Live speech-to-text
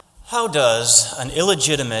How does an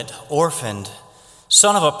illegitimate, orphaned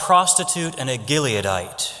son of a prostitute and a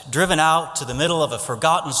Gileadite, driven out to the middle of a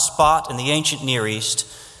forgotten spot in the ancient Near East,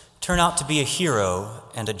 turn out to be a hero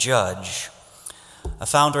and a judge? A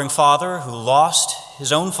founding father who lost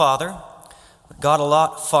his own father, but got a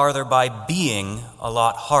lot farther by being a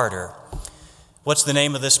lot harder. What's the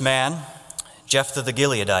name of this man? Jephthah the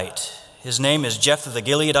Gileadite. His name is Jephthah the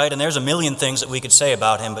Gileadite, and there's a million things that we could say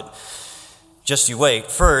about him, but just you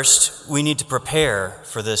wait. First, we need to prepare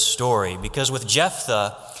for this story, because with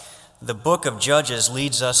Jephthah, the book of Judges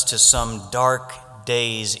leads us to some dark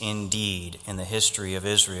days indeed in the history of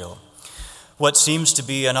Israel. What seems to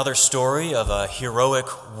be another story of a heroic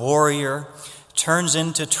warrior turns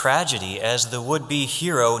into tragedy as the would-be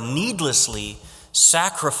hero needlessly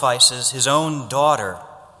sacrifices his own daughter,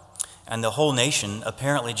 and the whole nation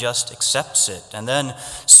apparently just accepts it. And then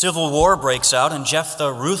civil war breaks out, and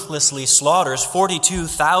Jephthah ruthlessly slaughters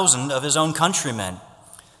 42,000 of his own countrymen.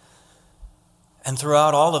 And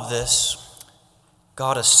throughout all of this,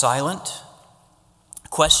 God is silent.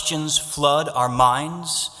 Questions flood our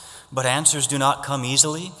minds, but answers do not come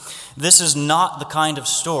easily. This is not the kind of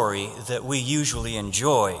story that we usually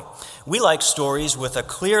enjoy. We like stories with a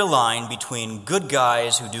clear line between good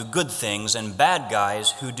guys who do good things and bad guys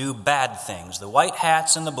who do bad things, the white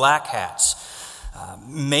hats and the black hats.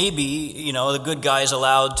 Maybe, the good guy's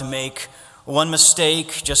allowed to make one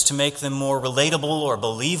mistake just to make them more relatable or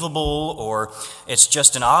believable, or it's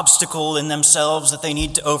just an obstacle in themselves that they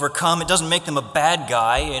need to overcome. It doesn't make them a bad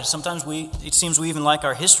guy. And sometimes it seems we even like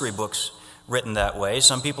our history books written that way.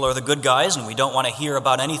 Some people are the good guys, and we don't want to hear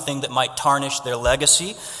about anything that might tarnish their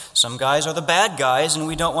legacy. Some guys are the bad guys, and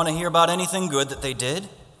we don't want to hear about anything good that they did.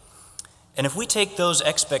 And if we take those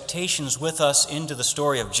expectations with us into the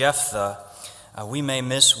story of Jephthah, we may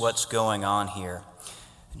miss what's going on here.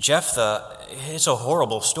 Jephthah, it's a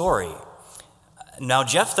horrible story. Now,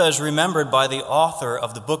 Jephthah is remembered by the author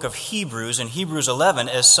of the book of Hebrews in Hebrews 11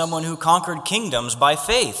 as someone who conquered kingdoms by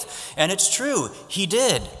faith. And it's true, he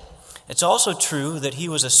did. It's also true that he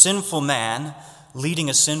was a sinful man leading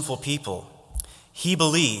a sinful people. He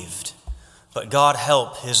believed, but God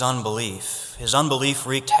helped his unbelief. His unbelief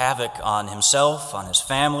wreaked havoc on himself, on his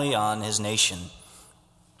family, on his nation.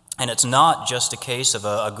 And it's not just a case of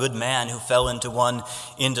a good man who fell into one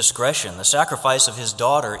indiscretion. The sacrifice of his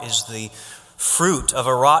daughter is the fruit of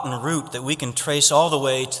a rotten root that we can trace all the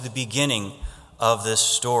way to the beginning of this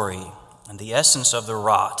story. And the essence of the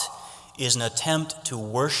rot is an attempt to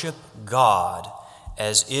worship God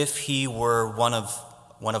as if he were one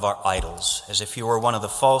of our idols, as if he were one of the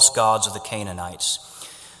false gods of the Canaanites.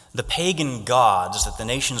 The pagan gods that the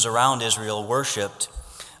nations around Israel worshipped,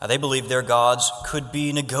 they believed their gods could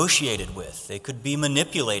be negotiated with. They could be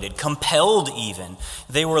manipulated, compelled even.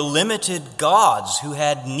 They were limited gods who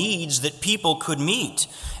had needs that people could meet.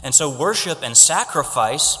 And so worship and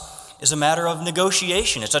sacrifice is a matter of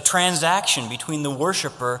negotiation. It's a transaction between the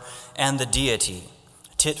worshiper and the deity,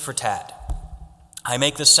 tit for tat. I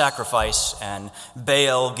make this sacrifice, and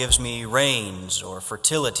Baal gives me rains or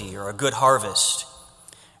fertility or a good harvest.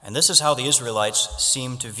 And this is how the Israelites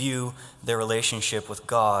seem to view their relationship with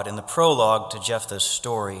God in the prologue to Jephthah's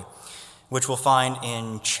story, which we'll find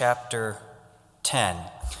in chapter 10.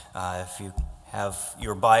 If you have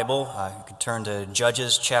your Bible, you can turn to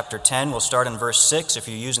Judges chapter 10. We'll start in verse 6. If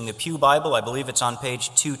you're using the Pew Bible, I believe it's on page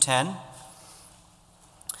 210.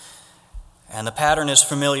 And the pattern is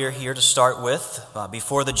familiar here to start with.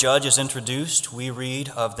 Before the judge is introduced, we read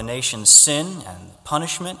of the nation's sin and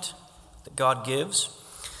punishment that God gives.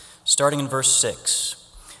 Starting in verse 6,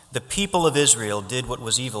 the people of Israel did what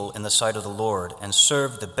was evil in the sight of the Lord and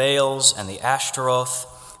served the Baals and the Ashtaroth,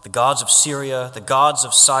 the gods of Syria, the gods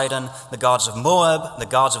of Sidon, the gods of Moab, the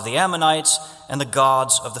gods of the Ammonites, and the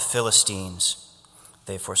gods of the Philistines.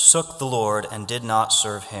 They forsook the Lord and did not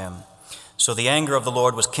serve him. So the anger of the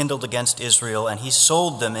Lord was kindled against Israel, and he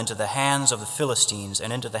sold them into the hands of the Philistines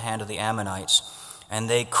and into the hand of the Ammonites. And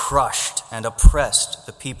they crushed and oppressed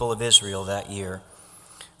the people of Israel that year.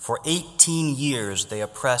 For 18 years they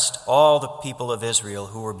oppressed all the people of Israel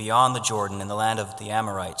who were beyond the Jordan in the land of the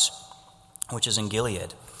Amorites, which is in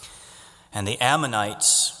Gilead. And the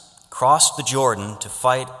Ammonites crossed the Jordan to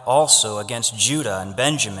fight also against Judah and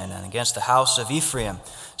Benjamin and against the house of Ephraim,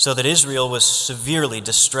 so that Israel was severely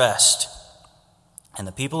distressed. And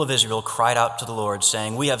the people of Israel cried out to the Lord,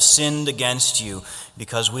 saying, "We have sinned against you,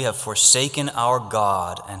 because we have forsaken our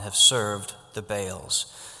God and have served the Baals."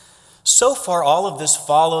 So far, all of this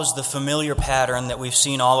follows the familiar pattern that we've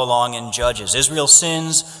seen all along in Judges. Israel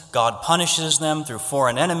sins, God punishes them through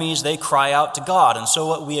foreign enemies, they cry out to God. And so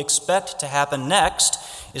what we expect to happen next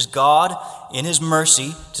is God, in his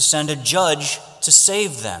mercy, to send a judge to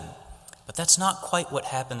save them. But that's not quite what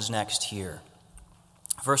happens next here.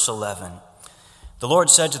 Verse 11, the Lord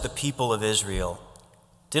said to the people of Israel,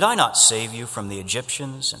 "Did I not save you from the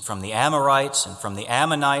Egyptians, and from the Amorites, and from the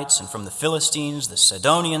Ammonites, and from the Philistines, the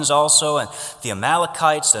Sidonians also, and the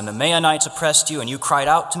Amalekites, and the Maonites oppressed you, and you cried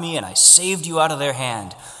out to me, and I saved you out of their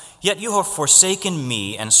hand? Yet you have forsaken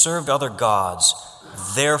me and served other gods.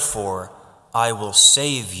 Therefore I will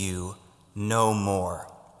save you no more.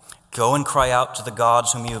 Go and cry out to the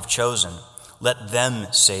gods whom you have chosen. Let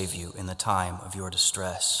them save you in the time of your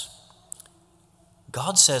distress."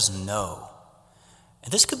 God says no.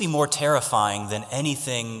 And this could be more terrifying than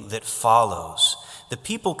anything that follows. The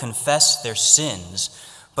people confess their sins,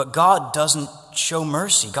 but God doesn't show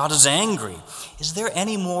mercy. God is angry. Is there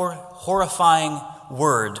any more horrifying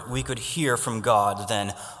word we could hear from God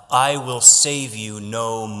than, "I will save you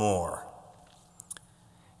no more"?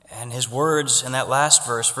 And his words in that last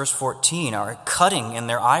verse, verse 14, are cutting in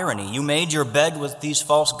their irony. You made your bed with these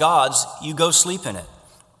false gods, you go sleep in it.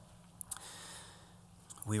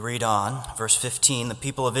 We read on, verse 15, the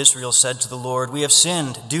people of Israel said to the Lord, "We have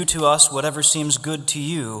sinned. Do to us whatever seems good to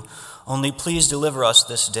you. Only please deliver us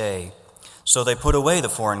this day." So they put away the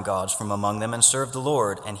foreign gods from among them and served the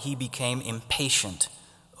Lord, and he became impatient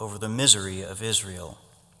over the misery of Israel.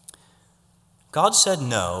 God said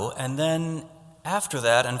no, and then after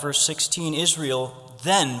that, in verse 16, Israel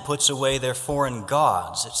then puts away their foreign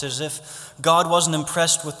gods. It's as if God wasn't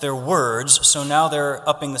impressed with their words, so now they're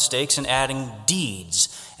upping the stakes and adding deeds.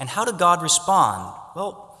 And how did God respond?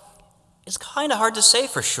 Well, it's kind of hard to say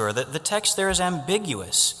for sure. The text there is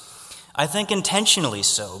ambiguous. I think intentionally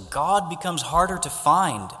so. God becomes harder to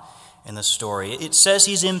find in the story. It says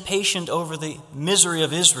he's impatient over the misery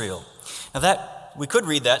of Israel. Now we could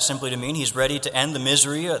read that simply to mean he's ready to end the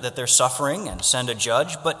misery that they're suffering and send a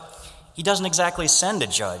judge, but he doesn't exactly send a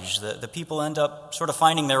judge. The people end up sort of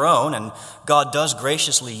finding their own, and God does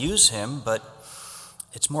graciously use him, but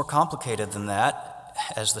it's more complicated than that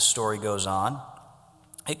as the story goes on.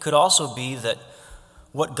 It could also be that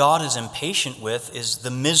what God is impatient with is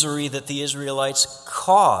the misery that the Israelites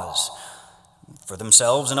cause for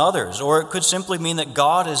themselves and others. Or it could simply mean that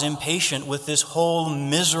God is impatient with this whole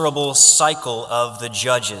miserable cycle of the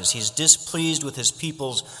judges. He's displeased with his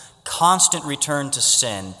people's constant return to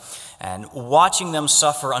sin and watching them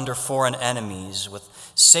suffer under foreign enemies, with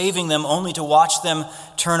saving them only to watch them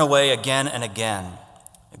turn away again and again.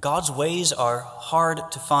 God's ways are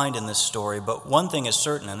hard to find in this story, but one thing is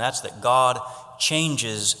certain, and that's that God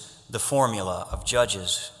changes the formula of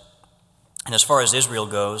judges. And as far as Israel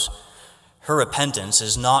goes, her repentance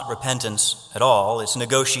is not repentance at all. It's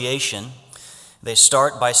negotiation. They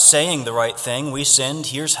start by saying the right thing. We sinned,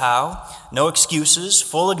 here's how. No excuses,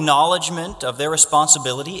 full acknowledgement of their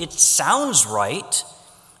responsibility. It sounds right,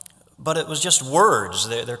 but it was just words.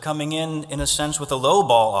 They're coming in a sense, with a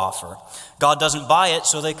lowball offer. God doesn't buy it,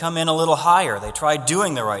 so they come in a little higher. They try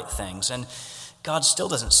doing the right things, and God still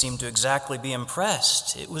doesn't seem to exactly be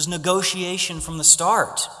impressed. It was negotiation from the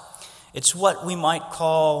start. It's what we might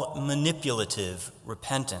call manipulative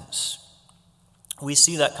repentance. We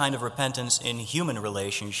see that kind of repentance in human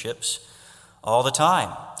relationships all the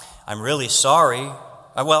time. I'm really sorry.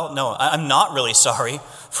 I'm not really sorry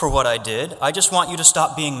for what I did. I just want you to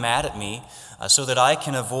stop being mad at me so that I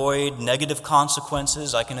can avoid negative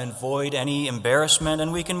consequences, I can avoid any embarrassment,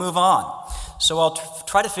 and we can move on. So I'll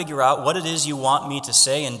try to figure out what it is you want me to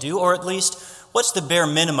say and do, or at least what's the bare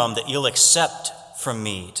minimum that you'll accept from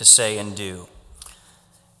me to say and do.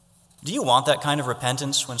 Do you want that kind of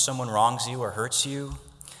repentance when someone wrongs you or hurts you?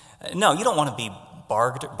 No, you don't want to be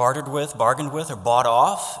bargained with, or bought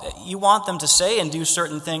off. You want them to say and do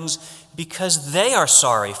certain things because they are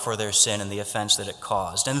sorry for their sin and the offense that it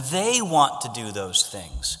caused, and they want to do those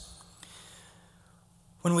things.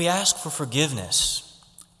 When we ask for forgiveness,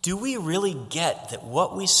 do we really get that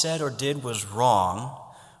what we said or did was wrong,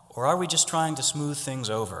 or are we just trying to smooth things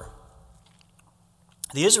over?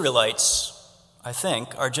 The Israelites, I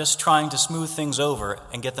think, are just trying to smooth things over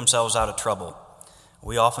and get themselves out of trouble.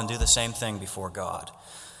 We often do the same thing before God.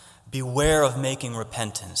 Beware of making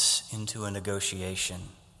repentance into a negotiation.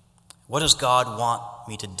 What does God want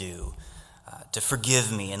me to do? To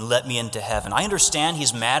forgive me and let me into heaven. I understand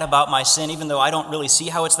he's mad about my sin, even though I don't really see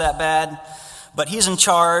how it's that bad. But he's in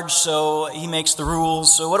charge, so he makes the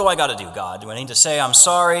rules. So what do I got to do, God? Do I need to say I'm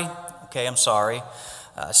sorry? Okay, I'm sorry.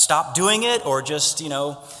 Stop doing it, or just, do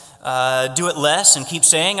it less and keep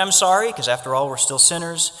saying I'm sorry, because after all, we're still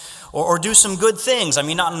sinners? Or do some good things. I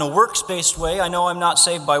mean, not in a works-based way. I know I'm not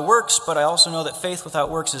saved by works, but I also know that faith without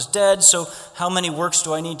works is dead. So how many works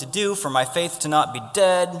do I need to do for my faith to not be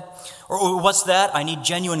dead? Or what's that? I need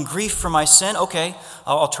genuine grief for my sin. Okay,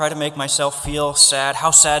 I'll try to make myself feel sad.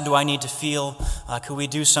 How sad do I need to feel? Could we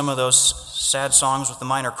do some of those sad songs with the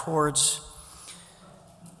minor chords?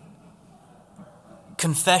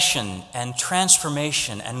 Confession and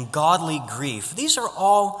transformation and godly grief. These are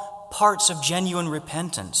all parts of genuine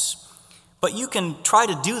repentance. But you can try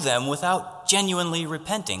to do them without genuinely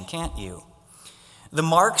repenting, can't you? The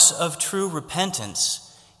marks of true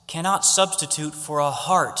repentance cannot substitute for a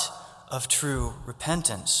heart of true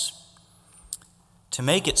repentance. To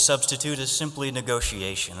make it substitute is simply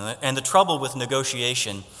negotiation. And the trouble with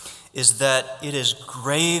negotiation is that it is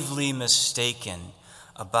gravely mistaken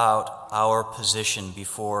about our position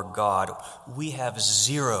before God. We have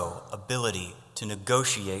zero ability to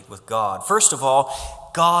negotiate with God. First of all,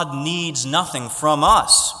 God needs nothing from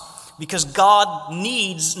us because God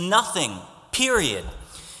needs nothing, period.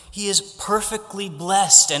 He is perfectly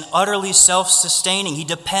blessed and utterly self-sustaining. He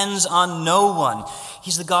depends on no one.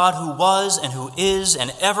 He's the God who was and who is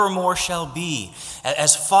and evermore shall be.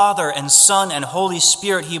 As Father and Son and Holy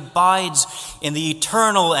Spirit, He abides in the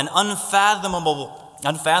eternal and unfathomable,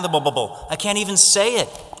 I can't even say it,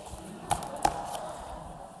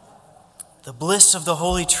 the bliss of the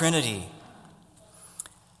Holy Trinity.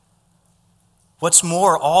 What's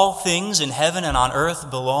more, all things in heaven and on earth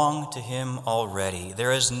belong to Him already.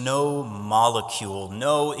 There is no molecule,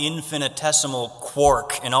 no infinitesimal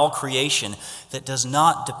quark in all creation that does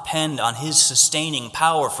not depend on His sustaining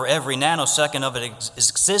power for every nanosecond of its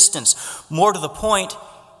existence. More to the point,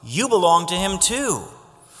 you belong to Him too.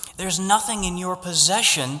 There's nothing in your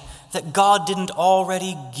possession that God didn't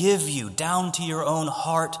already give you, down to your own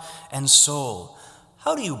heart and soul.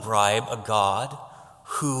 How do you bribe a God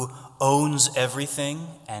who owns everything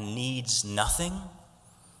and needs nothing?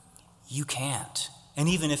 You can't. And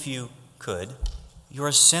even if you could, you're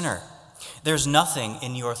a sinner. There's nothing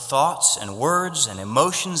in your thoughts and words and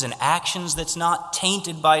emotions and actions that's not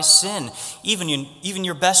tainted by sin. Even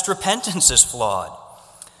your best repentance is flawed.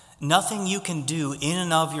 Nothing you can do in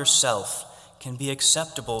and of yourself can be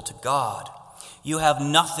acceptable to God. You have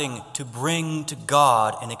nothing to bring to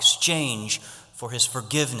God in exchange for His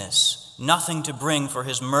forgiveness, nothing to bring for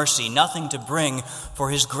His mercy, nothing to bring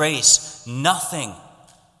for His grace, nothing.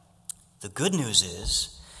 The good news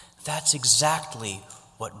is that's exactly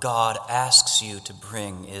what God asks you to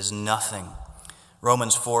bring, is nothing.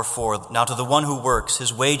 Romans 4:4, now to the one who works,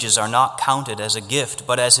 his wages are not counted as a gift,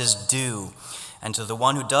 but as his due. And to the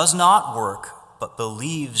one who does not work, but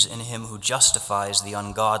believes in Him who justifies the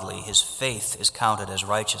ungodly, his faith is counted as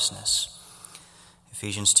righteousness.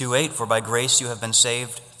 Ephesians 2:8, for by grace you have been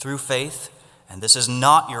saved through faith, and this is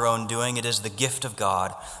not your own doing, it is the gift of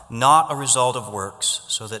God, not a result of works,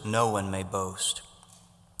 so that no one may boast.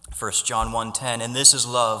 1 John 1:10, and this is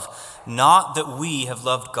love, not that we have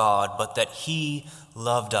loved God, but that He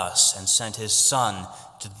loved us and sent His Son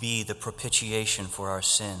to be the propitiation for our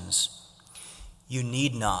sins. You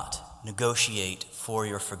need not negotiate for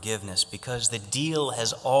your forgiveness because the deal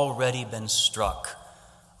has already been struck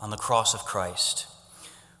on the cross of Christ.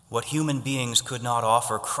 What human beings could not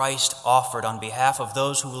offer, Christ offered on behalf of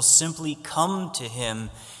those who will simply come to Him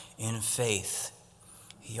in faith.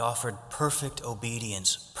 He offered perfect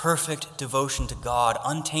obedience, perfect devotion to God,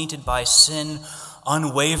 untainted by sin,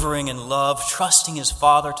 unwavering in love, trusting His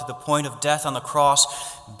Father to the point of death on the cross,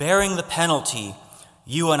 bearing the penalty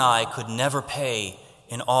you and I could never pay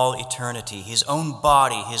in all eternity. His own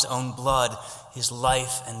body, His own blood, His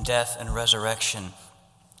life and death and resurrection.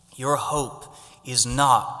 Your hope is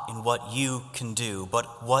not in what you can do,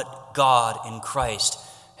 but what God in Christ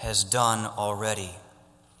has done already.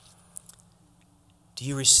 Do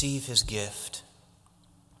you receive His gift?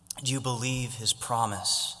 Do you believe His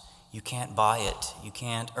promise? You can't buy it. You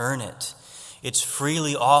can't earn it. It's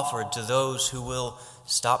freely offered to those who will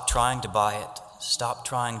stop trying to buy it, stop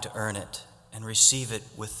trying to earn it, and receive it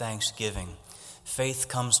with thanksgiving. Faith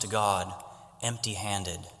comes to God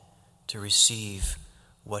empty-handed to receive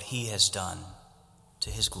what He has done to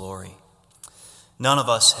His glory. None of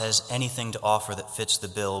us has anything to offer that fits the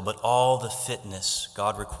bill, but all the fitness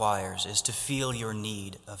God requires is to feel your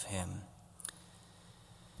need of Him.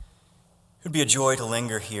 It would be a joy to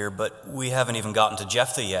linger here, but we haven't even gotten to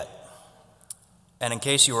Jephthah yet. And in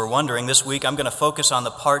case you were wondering, this week I'm going to focus on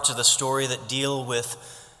the parts of the story that deal with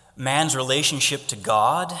man's relationship to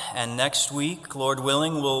God, and next week, Lord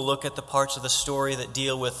willing, we'll look at the parts of the story that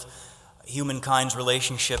deal with humankind's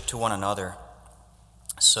relationship to one another.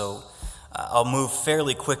 So I'll move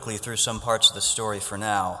fairly quickly through some parts of the story for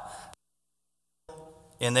now.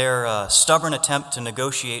 in their stubborn attempt to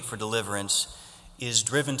negotiate for deliverance, is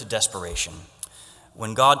driven to desperation.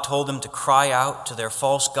 When God told them to cry out to their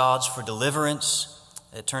false gods for deliverance,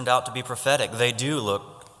 it turned out to be prophetic. They do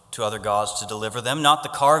look to other gods to deliver them, not the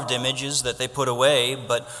carved images that they put away,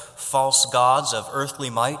 but false gods of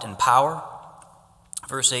earthly might and power.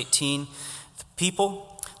 Verse 18, the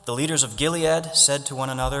people, the leaders of Gilead, said to one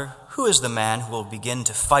another, "Who is the man who will begin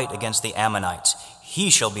to fight against the Ammonites? He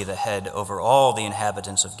shall be the head over all the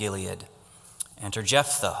inhabitants of Gilead." Enter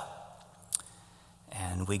Jephthah.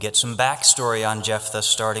 And we get some backstory on Jephthah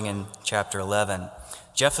starting in chapter 11.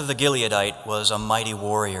 Jephthah the Gileadite was a mighty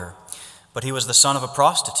warrior, but he was the son of a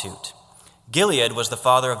prostitute. Gilead was the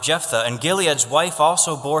father of Jephthah, and Gilead's wife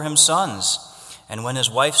also bore him sons. And when his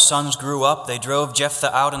wife's sons grew up, they drove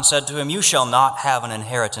Jephthah out and said to him, "You shall not have an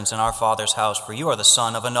inheritance in our father's house, for you are the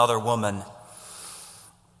son of another woman."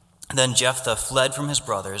 Then Jephthah fled from his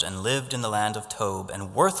brothers and lived in the land of Tob,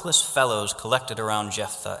 and worthless fellows collected around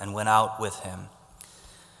Jephthah and went out with him.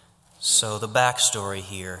 So the backstory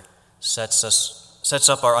here sets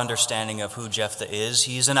up our understanding of who Jephthah is.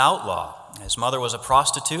 He's an outlaw. His mother was a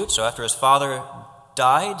prostitute, so after his father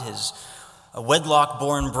died, his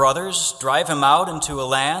wedlock-born brothers drive him out into a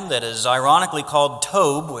land that is ironically called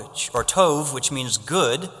Tov, which means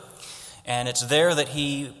good, and it's there that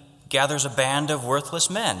he gathers a band of worthless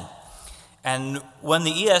men. And when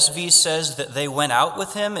the ESV says that they went out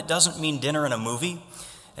with him, it doesn't mean dinner and a movie.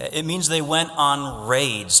 It means they went on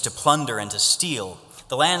raids to plunder and to steal.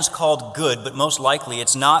 The land's called good, but most likely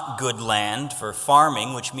it's not good land for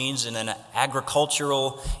farming, which means in an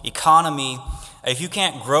agricultural economy, if you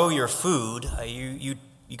can't grow your food, you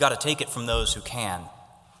got to take it from those who can.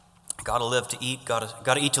 Got to live to eat, got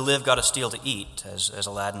to eat to live, got to steal to eat, as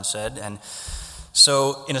Aladdin said. And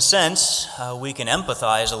so, in a sense, we can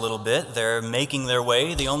empathize a little bit. They're making their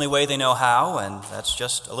way the only way they know how, and that's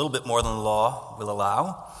just a little bit more than the law will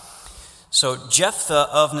allow. So Jephthah,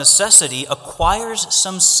 of necessity, acquires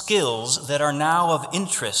some skills that are now of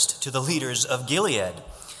interest to the leaders of Gilead.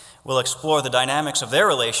 We'll explore the dynamics of their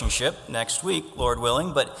relationship next week, Lord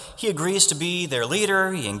willing, but he agrees to be their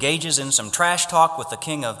leader. He engages in some trash talk with the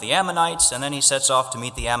king of the Ammonites, and then he sets off to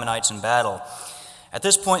meet the Ammonites in battle. At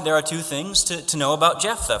this point, there are two things to know about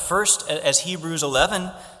Jephthah. First, as Hebrews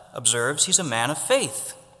 11 observes, he's a man of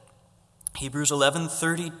faith. Hebrews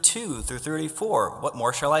 11:32 through 34. What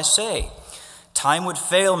more shall I say? Time would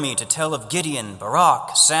fail me to tell of Gideon,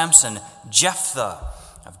 Barak, Samson, Jephthah,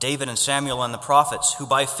 of David and Samuel and the prophets, who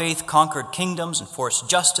by faith conquered kingdoms, enforced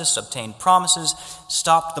justice, obtained promises,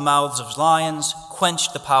 stopped the mouths of lions,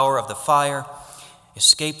 quenched the power of the fire,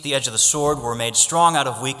 escaped the edge of the sword, were made strong out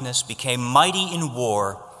of weakness, became mighty in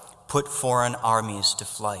war, put foreign armies to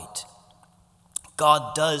flight.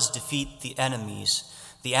 God does defeat the enemies,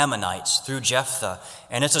 the Ammonites, through Jephthah,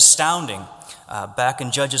 and it's astounding. Back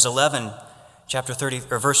in Judges 11,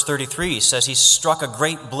 verse 33 says he struck a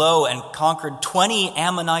great blow and conquered 20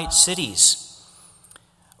 Ammonite cities.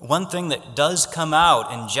 One thing that does come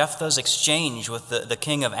out in Jephthah's exchange with the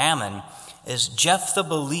king of Ammon is Jephthah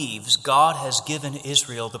believes God has given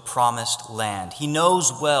Israel the promised land. He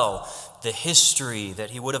knows well the history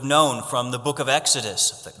that he would have known from the book of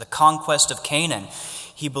Exodus, the conquest of Canaan.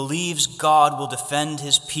 He believes God will defend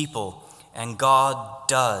his people, and God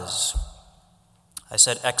does. I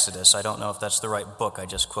said Exodus. I don't know if that's the right book I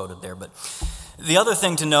just quoted there. But the other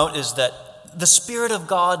thing to note is that the Spirit of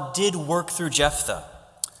God did work through Jephthah.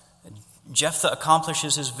 Jephthah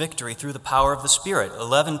accomplishes his victory through the power of the Spirit.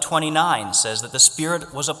 11:29 says that the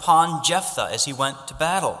Spirit was upon Jephthah as he went to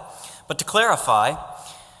battle. But to clarify,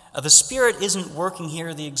 the Spirit isn't working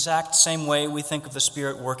here the exact same way we think of the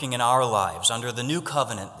Spirit working in our lives. Under the new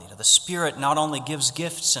covenant, the Spirit not only gives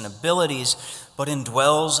gifts and abilities, but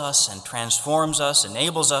indwells us and transforms us,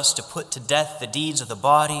 enables us to put to death the deeds of the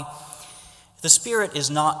body. The Spirit is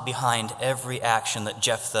not behind every action that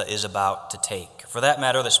Jephthah is about to take. For that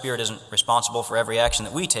matter, the Spirit isn't responsible for every action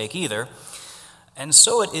that we take either. And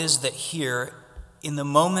so it is that here, in the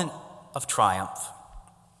moment of triumph,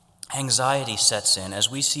 anxiety sets in as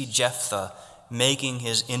we see Jephthah making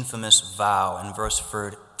his infamous vow in verse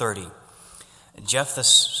 30.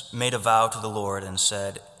 Jephthah made a vow to the Lord and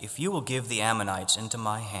said, "If you will give the Ammonites into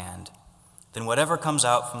my hand, then whatever comes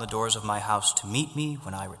out from the doors of my house to meet me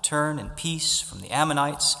when I return in peace from the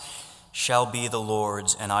Ammonites shall be the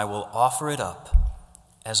Lord's, and I will offer it up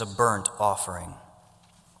as a burnt offering."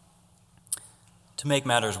 To make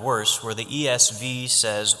matters worse, where the ESV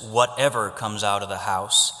says, "whatever comes out of the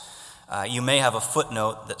house," you may have a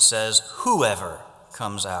footnote that says, "whoever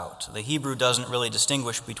comes out." The Hebrew doesn't really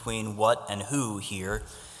distinguish between what and who here.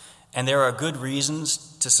 And there are good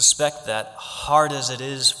reasons to suspect that, hard as it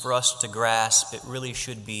is for us to grasp, it really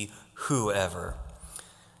should be whoever.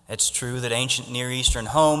 It's true that ancient Near Eastern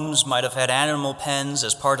homes might have had animal pens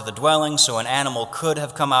as part of the dwelling, so an animal could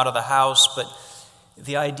have come out of the house, but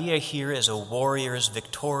the idea here is a warrior's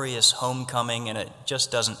victorious homecoming, and it just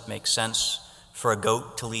doesn't make sense for a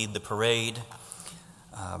goat to lead the parade.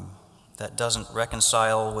 That doesn't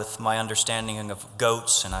reconcile with my understanding of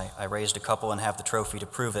goats, and I raised a couple and have the trophy to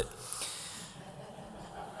prove it.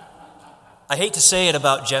 I hate to say it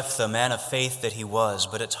about Jephthah, man of faith that he was,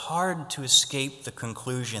 but it's hard to escape the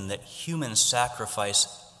conclusion that human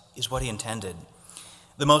sacrifice is what he intended.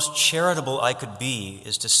 The most charitable I could be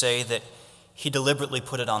is to say that he deliberately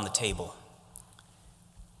put it on the table.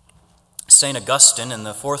 St. Augustine in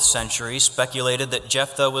the 4th century speculated that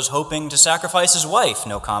Jephthah was hoping to sacrifice his wife.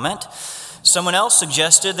 No comment. Someone else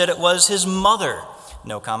suggested that it was his mother.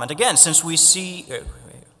 No comment again. Since we see,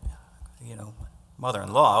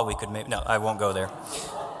 mother-in-law, we could maybe... No, I won't go there.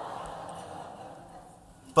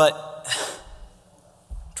 But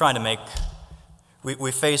trying to make...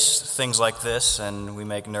 We face things like this and we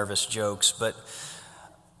make nervous jokes, but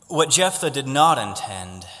what Jephthah did not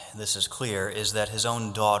intend, this is clear, is that his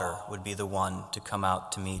own daughter would be the one to come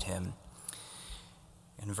out to meet him.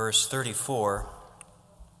 In verse 34,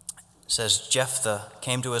 it says, Jephthah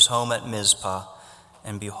came to his home at Mizpah,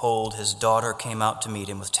 and behold, his daughter came out to meet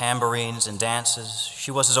him with tambourines and dances.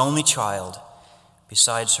 She was his only child.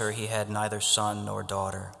 Besides her, he had neither son nor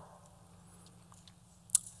daughter.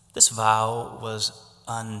 This vow was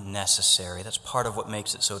unnecessary. That's part of what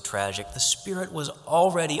makes it so tragic. The Spirit was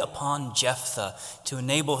already upon Jephthah to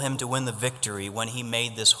enable him to win the victory when he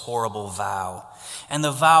made this horrible vow. And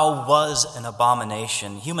the vow was an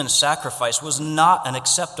abomination. Human sacrifice was not an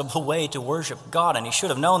acceptable way to worship God, and he should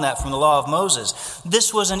have known that from the law of Moses.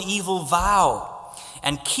 This was an evil vow,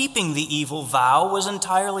 and keeping the evil vow was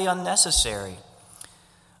entirely unnecessary.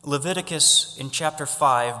 Leviticus in chapter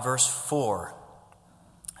 5, verse 4.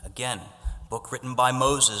 Again, book written by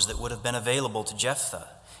Moses that would have been available to Jephthah.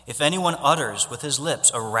 If anyone utters with his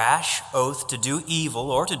lips a rash oath to do evil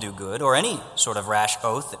or to do good, or any sort of rash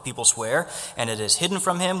oath that people swear, and it is hidden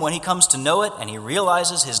from him, when he comes to know it and he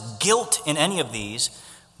realizes his guilt in any of these,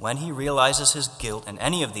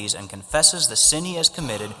 and confesses the sin he has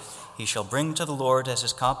committed, he shall bring to the Lord as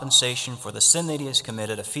his compensation for the sin that he has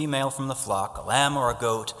committed a female from the flock, a lamb or a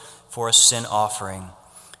goat for a sin offering,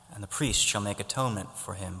 and the priest shall make atonement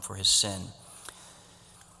for him for his sin.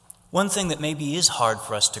 One thing that maybe is hard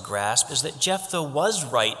for us to grasp is that Jephthah was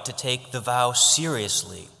right to take the vow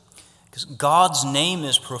seriously, because God's name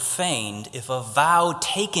is profaned if a vow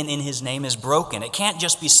taken in his name is broken. It can't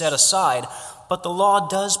just be set aside, but the law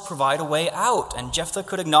does provide a way out, and Jephthah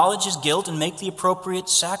could acknowledge his guilt and make the appropriate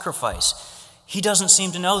sacrifice. He doesn't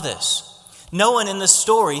seem to know this. No one in this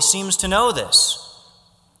story seems to know this.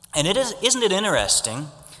 And isn't it interesting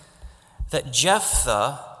that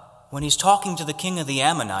Jephthah, when he's talking to the king of the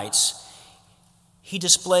Ammonites, he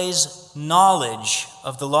displays knowledge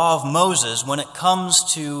of the law of Moses when it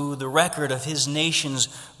comes to the record of his nation's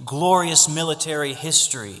glorious military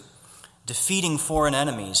history, defeating foreign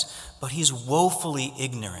enemies, but he's woefully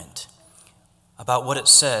ignorant about what it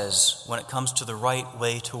says when it comes to the right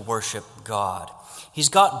way to worship God. He's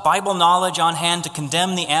got Bible knowledge on hand to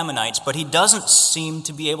condemn the Ammonites, but he doesn't seem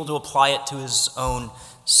to be able to apply it to his own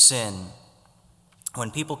sin. When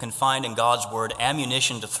people can find in God's word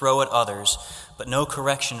ammunition to throw at others, but no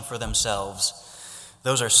correction for themselves,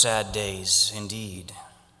 those are sad days indeed.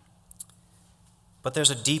 But there's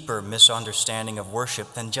a deeper misunderstanding of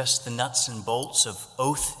worship than just the nuts and bolts of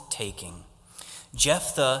oath-taking.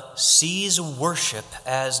 Jephthah sees worship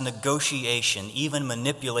as negotiation, even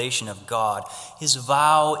manipulation of God. His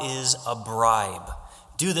vow is a bribe.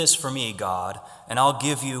 Do this for me, God, and I'll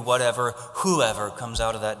give you whoever comes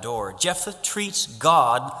out of that door. Jephthah treats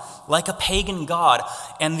God like a pagan god.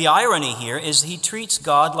 And the irony here is he treats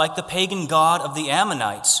God like the pagan god of the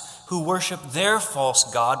Ammonites, who worship their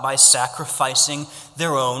false god by sacrificing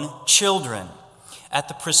their own children. At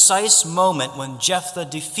the precise moment when Jephthah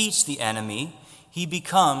defeats the enemy, he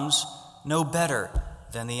becomes no better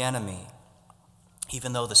than the enemy.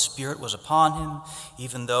 Even though the Spirit was upon him,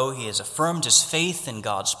 even though he has affirmed his faith in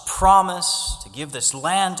God's promise to give this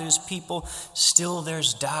land to his people, still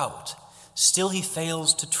there's doubt. Still he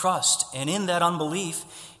fails to trust. And in that unbelief,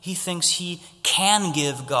 he thinks he can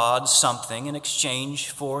give God something in exchange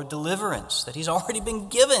for deliverance that he's already been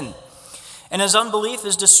given. And his unbelief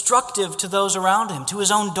is destructive to those around him, to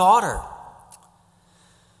his own daughter.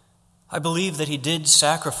 I believe that he did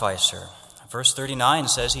sacrifice her. Verse 39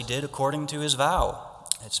 says he did according to his vow.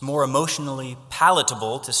 It's more emotionally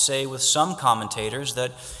palatable to say with some commentators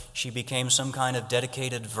that she became some kind of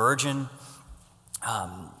dedicated virgin,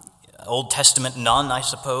 Old Testament nun, I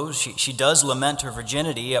suppose. She does lament her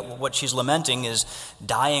virginity. What she's lamenting is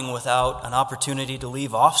dying without an opportunity to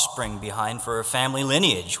leave offspring behind for her family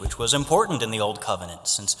lineage, which was important in the Old Covenant,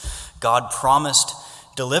 since God promised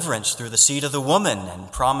deliverance through the seed of the woman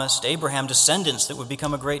and promised Abraham descendants that would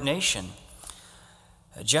become a great nation.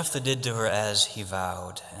 Jephthah did to her as he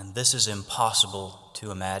vowed, and this is impossible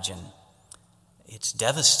to imagine. It's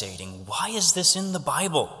devastating. Why is this in the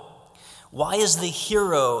Bible? Why is the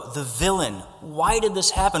hero the villain? Why did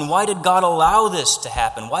this happen? Why did God allow this to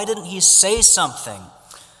happen? Why didn't he say something?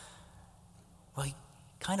 Well, he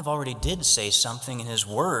kind of already did say something in his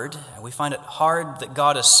word. We find it hard that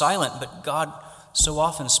God is silent, but God so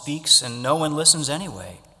often speaks and no one listens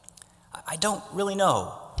anyway. I don't really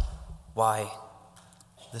know why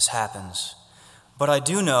this happens, but I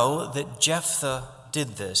do know that Jephthah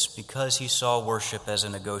did this because he saw worship as a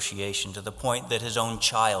negotiation, to the point that his own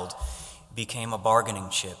child became a bargaining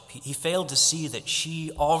chip. He failed to see that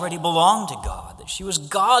she already belonged to God, that she was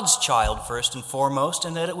God's child first and foremost,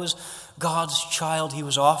 and that it was God's child he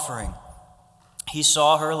was offering. He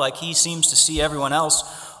saw her like he seems to see everyone else,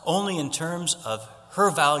 only in terms of her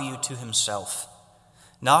value to himself,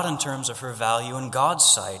 not in terms of her value in God's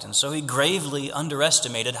sight. And so he gravely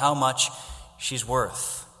underestimated how much she's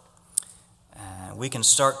worth. We can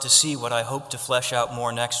start to see what I hope to flesh out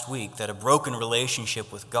more next week, that a broken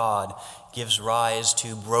relationship with God gives rise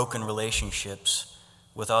to broken relationships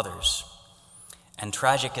with others. And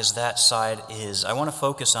tragic as that side is, I want to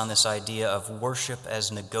focus on this idea of worship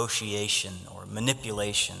as negotiation or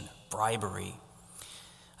manipulation, bribery.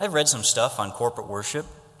 I've read some stuff on corporate worship,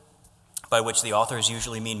 by which the authors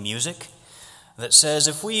usually mean music, that says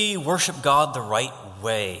if we worship God the right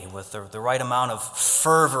way, with the right amount of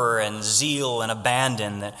fervor and zeal and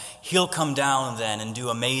abandon, that he'll come down then and do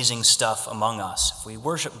amazing stuff among us. If we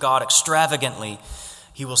worship God extravagantly,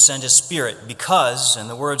 he will send his Spirit because, in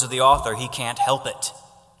the words of the author, he can't help it.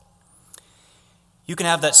 You can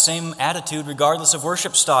have that same attitude regardless of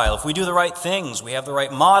worship style. If we do the right things, we have the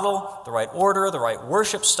right model, the right order, the right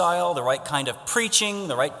worship style, the right kind of preaching,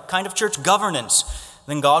 the right kind of church governance,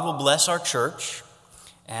 then God will bless our church,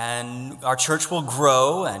 and our church will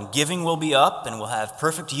grow, and giving will be up, and we'll have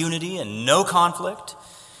perfect unity and no conflict.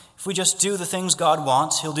 If we just do the things God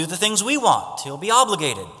wants, he'll do the things we want. He'll be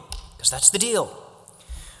obligated, because that's the deal.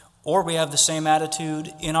 Or we have the same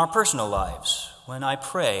attitude in our personal lives. When I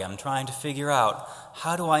pray, I'm trying to figure out,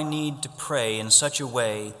 how do I need to pray in such a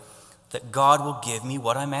way that God will give me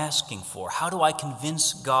what I'm asking for? How do I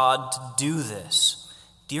convince God to do this?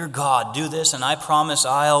 Dear God, do this, and I promise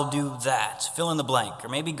I'll do that. Fill in the blank. Or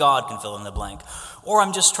maybe God can fill in the blank. Or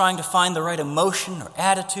I'm just trying to find the right emotion or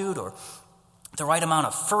attitude or the right amount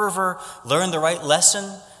of fervor, learn the right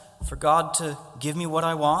lesson for God to give me what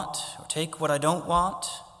I want or take what I don't want,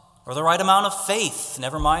 or the right amount of faith.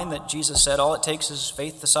 Never mind that Jesus said all it takes is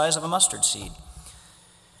faith the size of a mustard seed.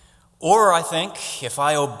 Or I think, if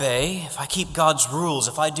I obey, if I keep God's rules,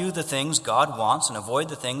 if I do the things God wants and avoid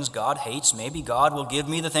the things God hates, maybe God will give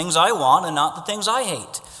me the things I want and not the things I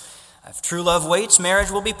hate. If true love waits, marriage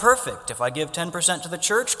will be perfect. If I give 10% to the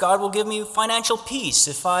church, God will give me financial peace.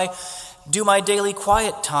 If I do my daily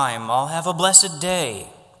quiet time, I'll have a blessed day.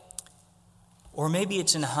 Or maybe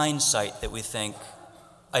it's in hindsight that we think,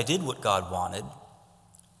 I did what God wanted.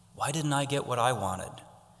 Why didn't I get what I wanted?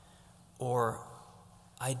 Or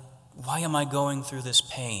why am I going through this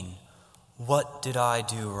pain? What did I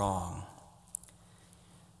do wrong?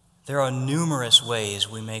 There are numerous ways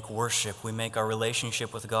we make worship, we make our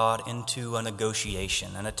relationship with God into a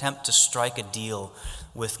negotiation, an attempt to strike a deal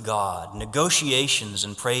with God. Negotiations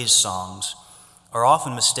and praise songs are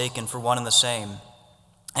often mistaken for one and the same.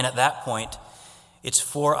 And at that point, it's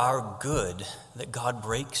for our good that God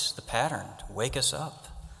breaks the pattern to wake us up.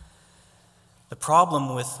 The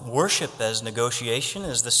problem with worship as negotiation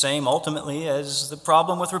is the same ultimately as the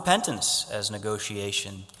problem with repentance as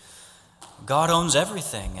negotiation. God owns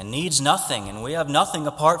everything and needs nothing, and we have nothing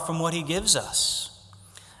apart from what he gives us.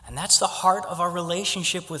 And that's the heart of our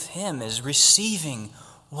relationship with him, is receiving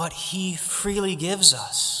what he freely gives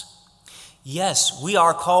us. Yes, we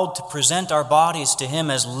are called to present our bodies to him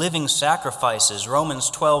as living sacrifices, Romans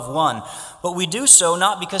 12:1. But we do so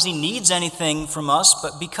not because he needs anything from us,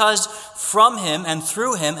 but because from him and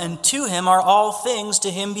through him and to him are all things, to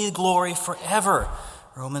him be glory forever,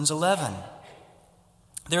 Romans 11.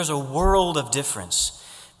 There's a world of difference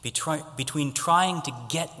between trying to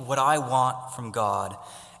get what I want from God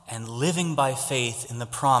and living by faith in the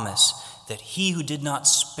promise that he who did not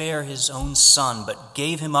spare his own Son, but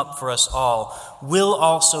gave him up for us all, will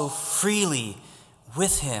also freely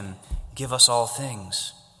with him give us all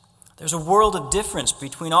things. There's a world of difference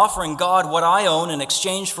between offering God what I own in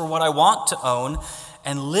exchange for what I want to own,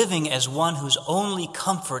 and living as one whose only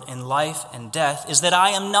comfort in life and death is that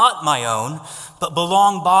I am not my own, but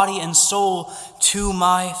belong body and soul to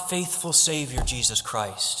my faithful Savior, Jesus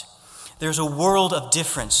Christ. There's a world of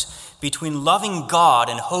difference between loving God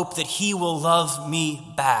and hope that he will love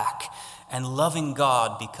me back, and loving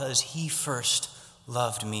God because he first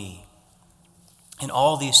loved me. In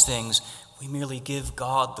all these things, we merely give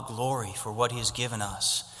God the glory for what he has given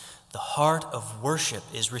us. The heart of worship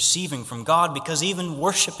is receiving from God, because even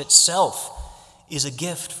worship itself is a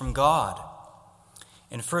gift from God.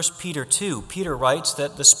 In 1 Peter 2, Peter writes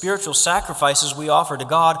that the spiritual sacrifices we offer to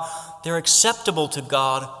God, they're acceptable to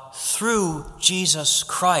God through Jesus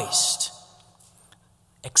Christ.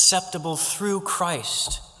 Acceptable through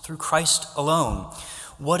Christ alone.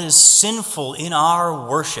 What is sinful in our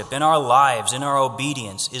worship, in our lives, in our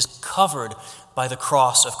obedience, is covered by the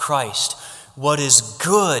cross of Christ. What is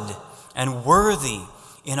good and worthy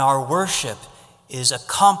in our worship is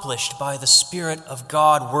accomplished by the Spirit of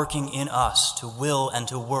God working in us to will and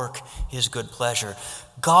to work his good pleasure.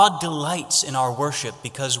 God delights in our worship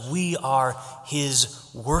because we are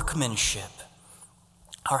his workmanship.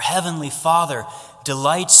 Our Heavenly Father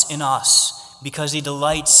delights in us because he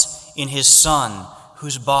delights in his Son,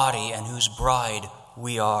 whose body and whose bride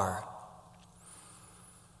we are.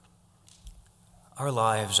 Our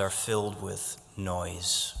lives are filled with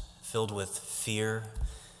noise, filled with fear,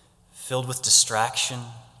 filled with distraction.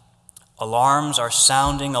 Alarms are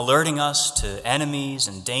sounding, alerting us to enemies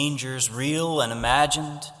and dangers, real and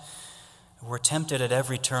imagined. We're tempted at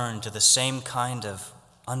every turn to the same kind of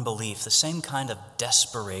unbelief, the same kind of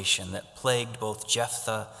desperation that plagued both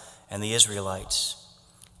Jephthah and the Israelites.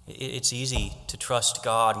 It's easy to trust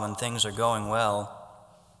God when things are going well,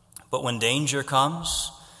 but when danger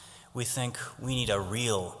comes, we think we need a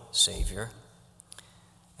real Savior,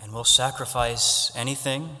 and we'll sacrifice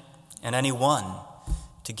anything and anyone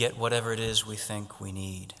to get whatever it is we think we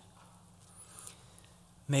need.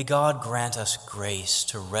 May God grant us grace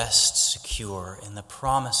to rest secure in the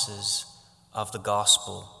promises of the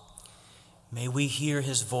gospel. May we hear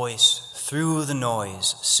his voice through the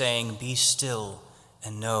noise saying, "Be still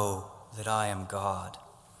and know that I am God."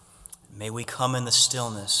 May we come in the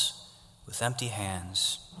stillness with empty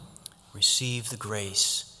hands, receive the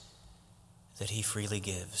grace that he freely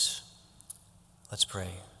gives. Let's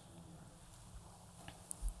pray.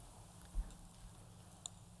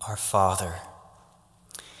 Our Father,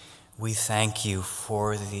 we thank you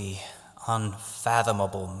for the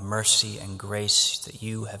unfathomable mercy and grace that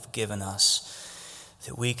you have given us,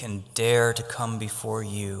 that we can dare to come before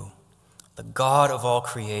you, the God of all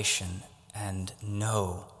creation, and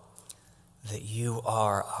know that you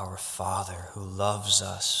are our Father who loves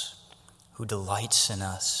us, who delights in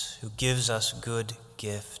us, who gives us good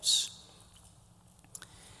gifts.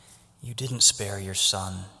 You didn't spare your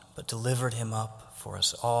Son, but delivered him up for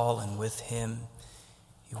us all, and with him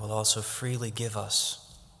you will also freely give us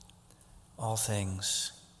all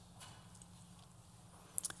things.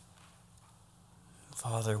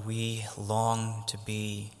 Father, we long to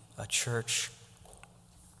be a church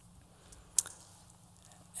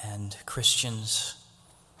and Christians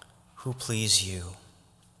who please you,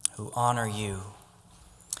 who honor you.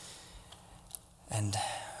 And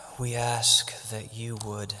we ask that you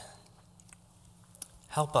would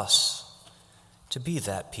help us to be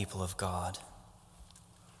that people of God.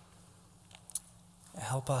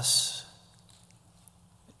 Help us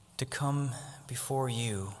to come before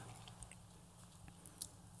you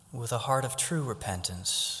with a heart of true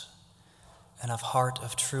repentance and a heart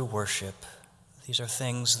of true worship. These are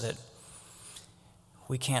things that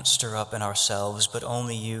we can't stir up in ourselves, but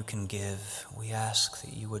only you can give. We ask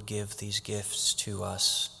that you would give these gifts to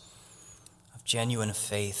us of genuine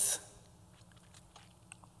faith,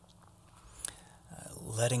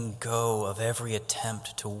 letting go of every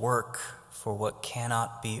attempt to work for what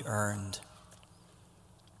cannot be earned.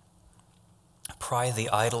 Pry the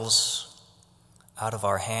idols out of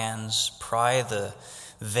our hands, pry the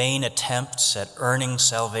vain attempts at earning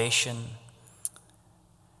salvation,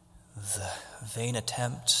 the vain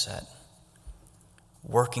attempts at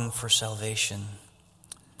working for salvation.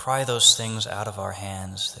 Pry those things out of our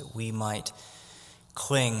hands that we might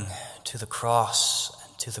cling to the cross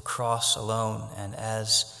and to the cross alone. And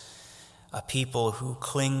as a people who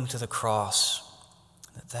cling to the cross,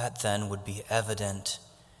 that then would be evident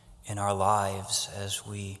in our lives as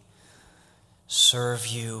we serve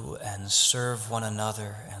you and serve one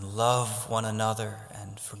another and love one another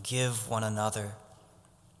and forgive one another,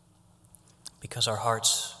 because our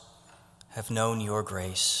hearts have known your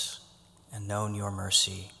grace and known your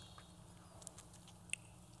mercy.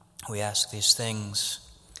 We ask these things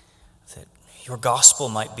that your gospel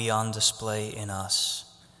might be on display in us,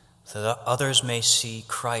 so that others may see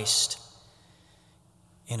Christ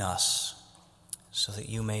in us, so that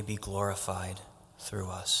you may be glorified through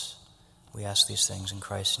us. We ask these things in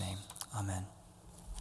Christ's name. Amen.